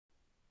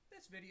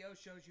This video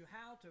shows you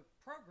how to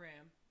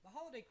program the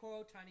Holiday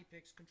Quo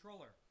TinyPix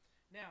controller.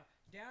 Now,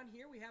 down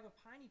here we have a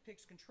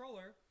TinyPix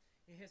controller.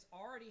 It has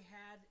already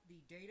had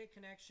the data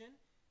connection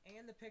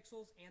and the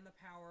pixels and the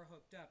power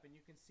hooked up, and you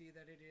can see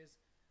that it is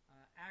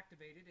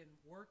activated and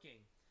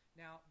working.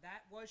 Now,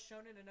 that was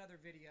shown in another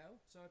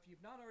video, so if you've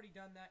not already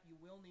done that, you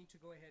will need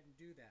to go ahead and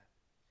do that.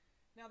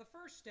 Now, the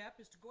first step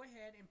is to go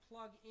ahead and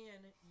plug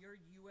in your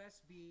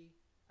USB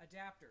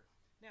adapter.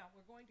 Now,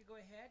 we're going to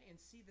go ahead and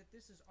see that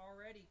this is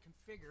already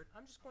configured.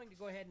 I'm just going to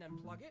go ahead and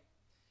unplug it,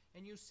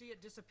 and you see it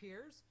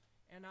disappears,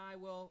 and I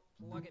will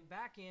plug it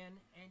back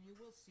in, and you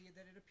will see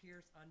that it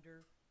appears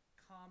under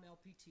COM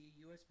LPT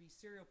USB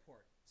serial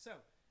port. So,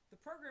 the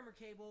programmer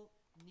cable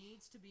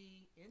needs to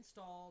be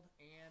installed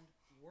and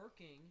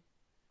working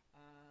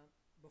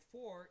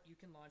before you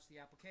can launch the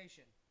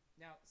application.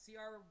 Now, see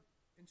our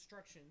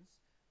instructions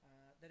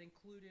that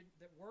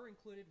were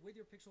included with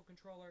your Pixel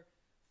controller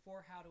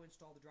for how to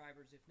install the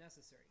drivers if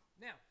necessary.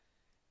 Now,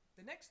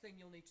 the next thing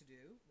you'll need to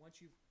do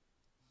once you've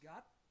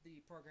got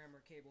the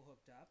programmer cable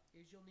hooked up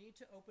is you'll need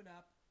to open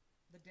up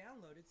the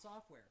downloaded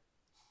software.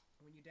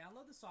 When you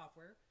download the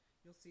software,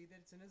 you'll see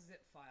that it's in a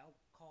zip file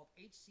called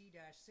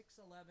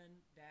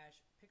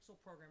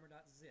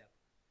hc-611-pixelprogrammer.zip.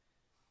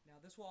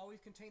 Now, this will always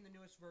contain the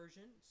newest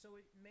version, so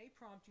it may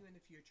prompt you in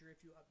the future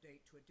if you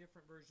update to a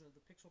different version of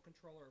the Pixel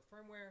controller or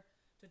firmware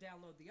to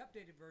download the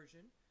updated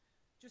version.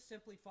 Just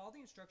simply follow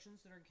the instructions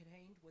that are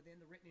contained within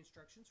the written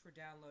instructions for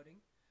downloading,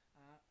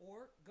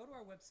 or go to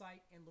our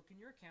website and look in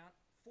your account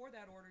for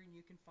that order, and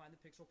you can find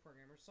the Pixel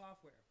Programmer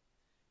software.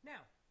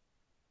 Now,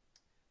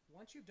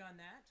 once you've done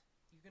that,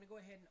 you're going to go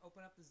ahead and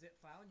open up the zip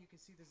file, and you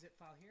can see the zip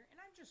file here. And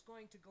I'm just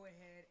going to go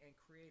ahead and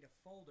create a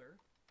folder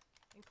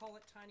and call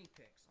it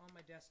TinyPix on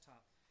my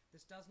desktop.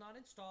 This does not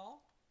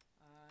install.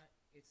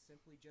 It's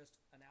simply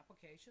just an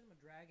application. I'm going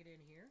to drag it in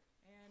here,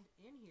 and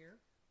in here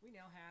we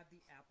now have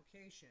the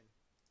application.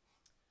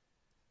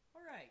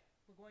 Alright,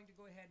 we're going to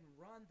go ahead and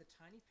run the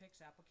TinyPix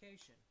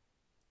application.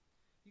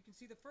 You can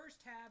see the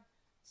first tab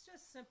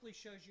just simply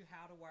shows you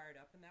how to wire it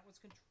up, and that was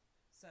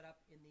set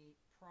up in the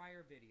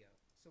prior video.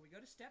 So we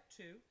go to step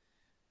 2.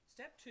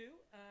 Step 2,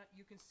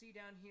 you can see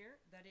down here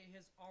that it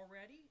has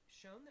already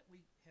shown that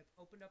we have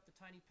opened up the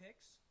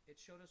TinyPix. It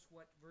showed us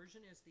what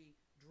version is the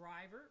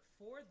driver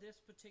for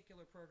this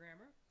particular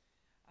programmer.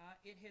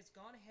 It has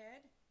gone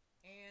ahead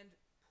and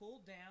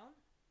pulled down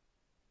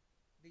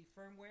the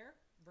firmware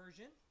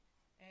version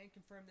and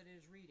confirm that it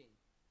is reading.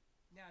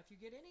 Now, if you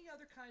get any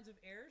other kinds of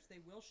errors, they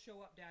will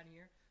show up down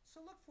here. So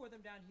look for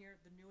them down here.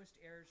 The newest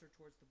errors are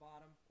towards the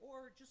bottom,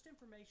 or just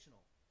informational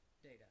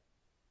data.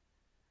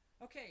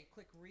 Okay,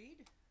 click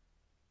Read.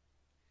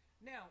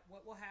 Now,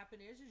 what will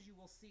happen is you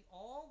will see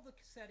all the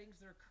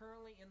settings that are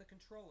currently in the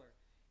controller.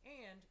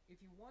 And if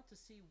you want to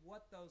see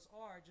what those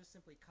are, just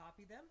simply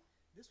copy them.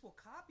 This will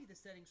copy the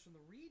settings from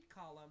the Read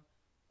column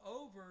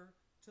over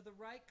to the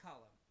Write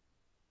column.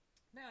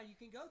 Now, you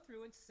can go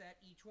through and set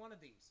each one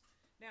of these.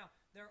 Now,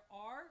 there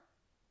are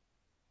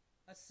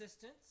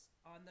assistants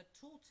on the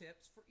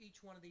tooltips for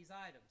each one of these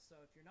items.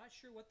 So if you're not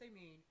sure what they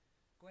mean,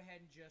 go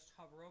ahead and just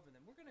hover over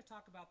them. We're going to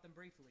talk about them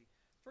briefly.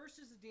 First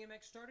is the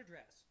DMX start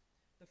address.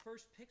 The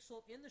first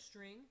pixel in the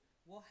string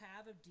will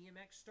have a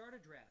DMX start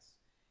address,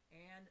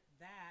 and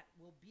that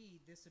will be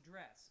this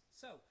address.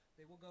 So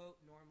they will go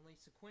normally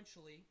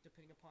sequentially,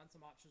 depending upon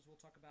some options we'll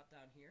talk about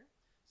down here.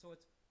 So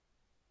it's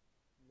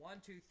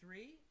 1, 2,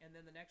 3, and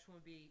then the next one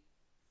would be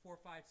 4,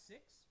 5,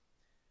 6.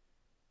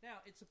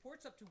 Now, it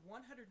supports up to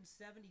 170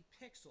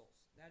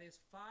 pixels. That is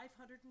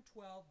 512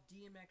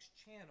 DMX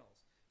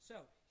channels.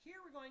 So here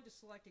we're going to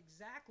select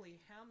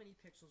exactly how many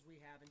pixels we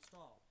have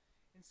installed.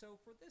 And so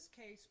for this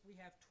case, we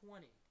have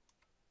 20.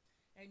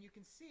 And you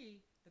can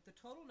see that the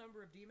total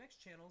number of DMX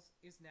channels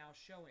is now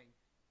showing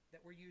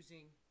that we're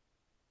using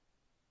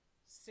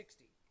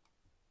 60.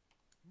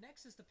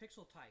 Next is the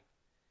pixel type.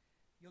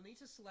 You'll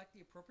need to select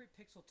the appropriate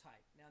pixel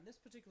type. Now, in this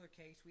particular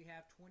case, we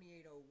have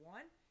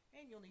 2801,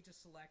 and you'll need to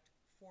select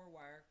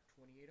 4-wire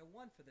 2801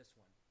 for this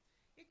one.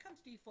 It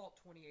comes default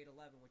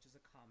 2811, which is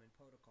a common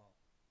protocol.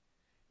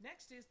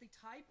 Next is the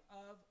type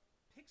of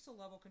pixel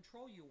level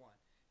control you want.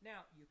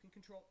 Now, you can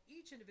control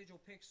each individual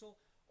pixel,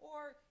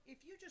 or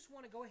if you just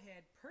want to go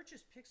ahead,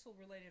 purchase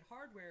pixel-related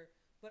hardware,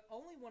 but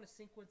only want to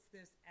sequence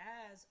this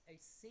as a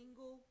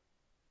single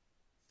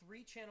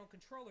 3-channel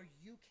controller,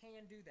 you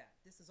can do that.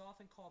 This is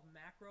often called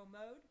macro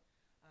mode.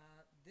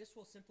 This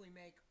will simply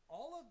make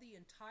all of the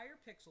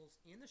entire pixels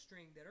in the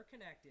string that are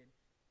connected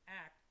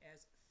act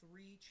as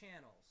 3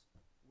 channels,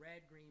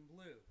 red, green,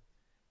 blue.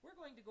 We're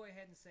going to go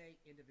ahead and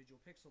say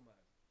individual pixel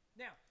mode.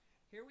 Now,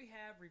 here we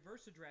have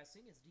reverse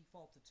addressing. It's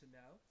defaulted to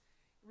no.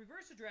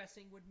 Reverse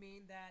addressing would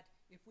mean that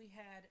if we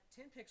had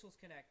 10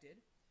 pixels connected,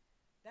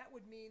 that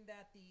would mean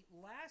that the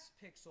last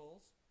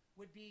pixels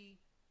would be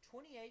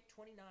 28,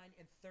 29,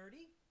 and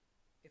 30.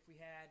 If we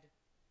had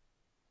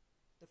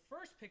the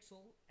first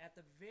pixel at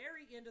the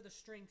very end of the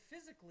string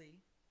physically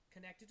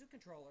connected to the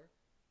controller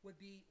would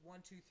be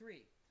 1, 2,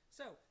 3.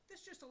 So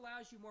this just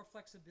allows you more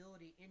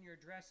flexibility in your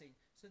addressing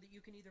so that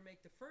you can either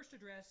make the first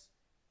address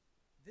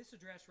this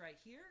address right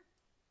here,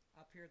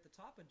 up here at the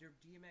top under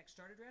DMX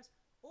start address,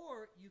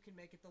 or you can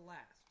make it the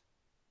last.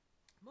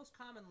 Most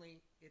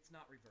commonly, it's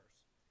not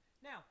reverse.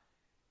 Now,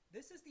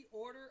 this is the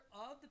order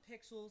of the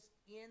pixels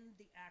in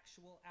the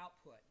actual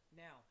output.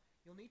 Now,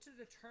 you'll need to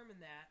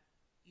determine that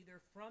either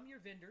from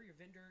your vendor. Your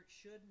vendor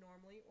should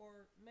normally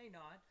or may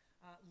not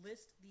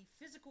list the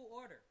physical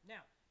order.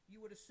 Now, you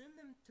would assume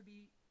them to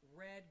be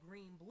red,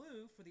 green,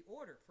 blue for the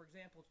order. For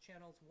example,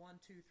 channels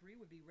 1, 2,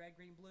 3 would be red,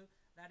 green, blue.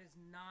 That is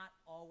not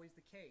always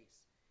the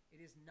case.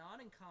 It is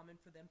not uncommon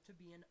for them to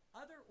be in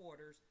other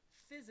orders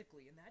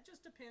physically, and that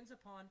just depends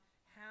upon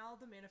how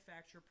the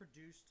manufacturer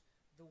produced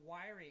the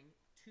wiring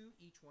to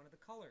each one of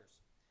the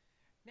colors.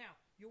 Now,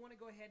 you'll want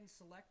to go ahead and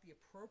select the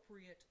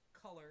appropriate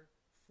color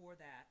for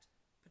that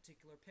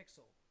particular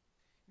pixel.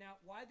 Now,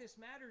 why this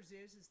matters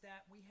is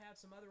that we have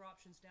some other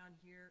options down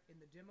here in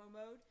the demo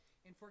mode.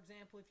 And for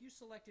example, if you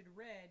selected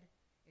red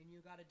and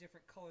you got a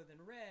different color than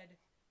red,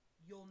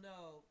 you'll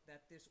know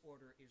that this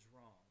order is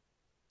wrong.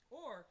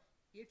 Or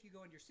if you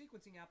go in your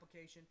sequencing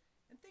application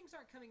and things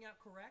aren't coming out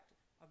correct,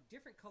 a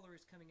different color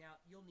is coming out,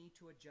 you'll need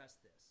to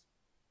adjust this.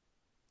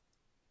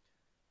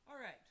 All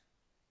right.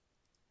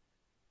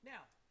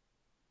 Now,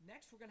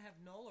 next we're going to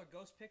have null or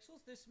ghost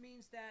pixels. This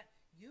means that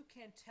you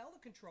can tell the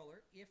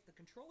controller if the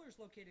controller is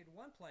located in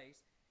one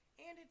place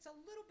and it's a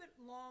little bit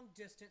long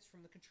distance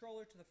from the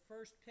controller to the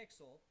first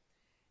pixel.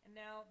 And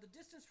now the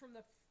distance from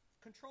the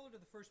controller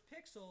to the first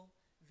pixel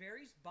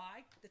varies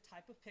by the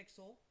type of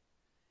pixel.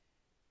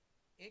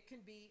 It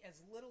can be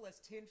as little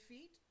as 10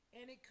 feet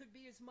and it could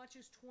be as much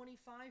as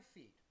 25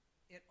 feet.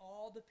 It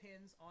all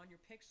depends on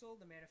your pixel,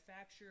 the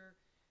manufacturer,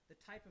 the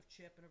type of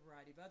chip, and a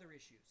variety of other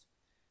issues.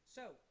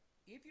 So,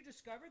 if you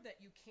discover that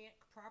you can't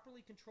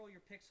properly control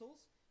your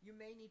pixels, you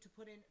may need to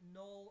put in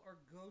null or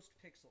ghost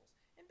pixels.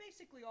 And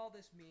basically all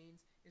this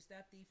means is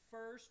that the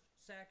first,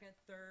 second,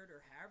 third,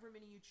 or however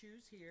many you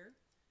choose here,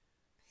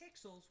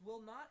 pixels will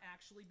not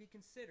actually be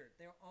considered.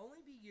 They'll only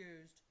be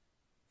used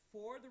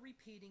for the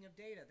repeating of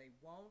data. They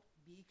won't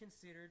be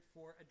considered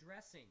for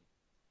addressing.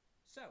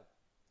 So,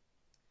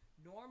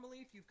 normally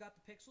if you've got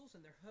the pixels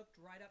and they're hooked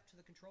right up to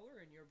the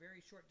controller and you're a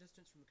very short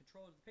distance from the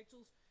controller to the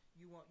pixels,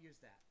 you won't use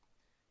that.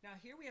 Now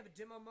here we have a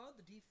demo mode.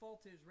 The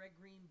default is red,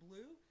 green,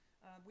 blue.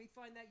 We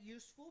find that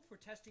useful for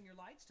testing your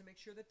lights to make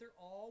sure that they're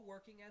all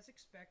working as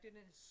expected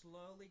and it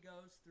slowly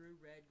goes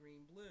through red,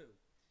 green, blue.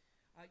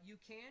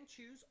 You can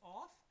choose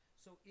off,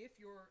 so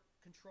if your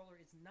controller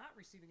is not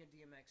receiving a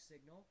DMX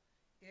signal,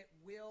 it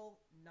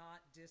will not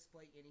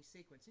display any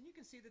sequence. And you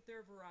can see that there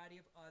are a variety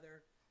of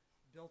other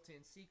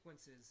built-in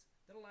sequences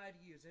that allow you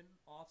to use in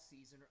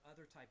off-season or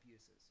other type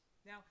uses.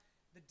 Now,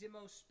 the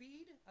demo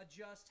speed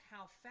adjusts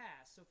how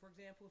fast. So for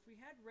example, if we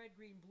had red,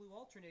 green, blue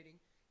alternating,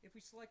 if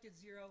we selected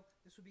 0,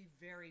 this would be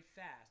very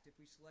fast. If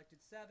we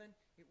selected 7,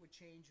 it would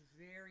change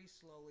very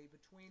slowly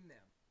between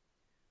them.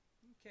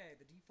 Okay,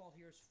 the default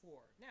here is 4.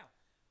 Now,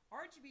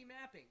 RGB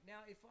mapping.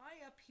 Now, if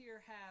I up here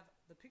have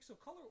the pixel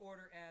color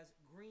order as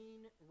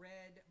green,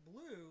 red,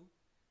 blue,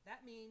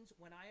 that means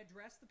when I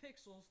address the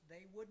pixels,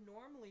 they would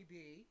normally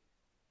be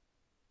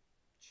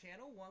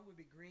channel 1 would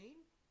be green,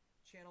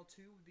 channel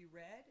 2 would be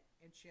red,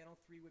 and channel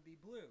 3 would be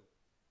blue.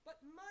 But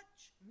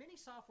many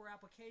software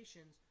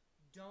applications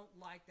don't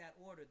like that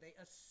order. They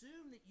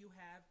assume that you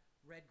have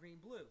red, green,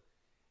 blue.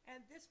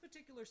 And this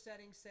particular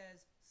setting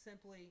says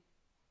simply,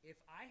 if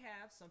I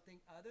have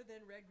something other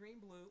than red, green,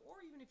 blue,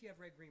 or even if you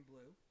have red, green,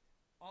 blue,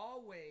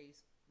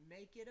 always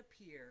make it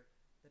appear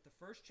that the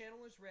first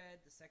channel is red,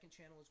 the second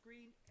channel is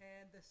green,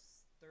 and the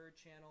third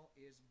channel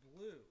is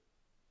blue.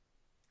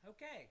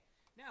 Okay.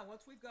 Now,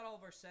 once we've got all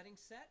of our settings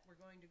set, we're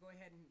going to go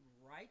ahead and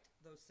write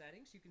those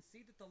settings. You can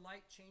see that the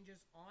light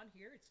changes on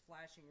here. It's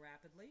flashing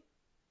rapidly.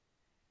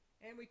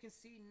 And we can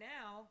see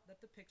now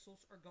that the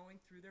pixels are going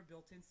through their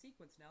built-in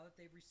sequence now that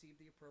they've received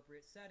the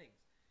appropriate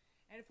settings.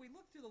 And if we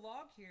look through the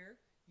log here,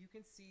 you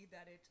can see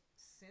that it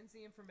sends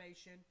the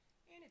information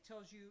and it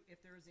tells you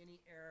if there's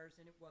any errors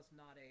and it was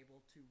not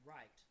able to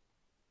write.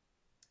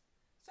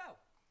 So,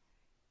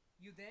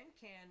 you then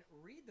can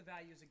read the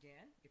values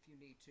again if you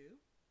need to.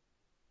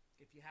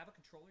 If you have a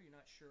controller you're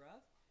not sure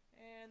of,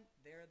 and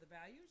there are the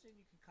values, and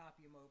you can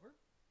copy them over.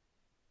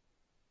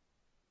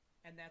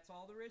 And that's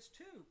all there is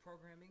to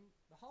programming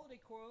the Holiday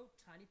Coro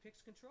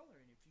TinyPix controller.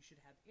 And if you should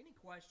have any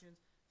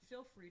questions,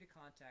 feel free to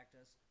contact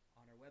us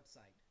on our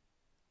website.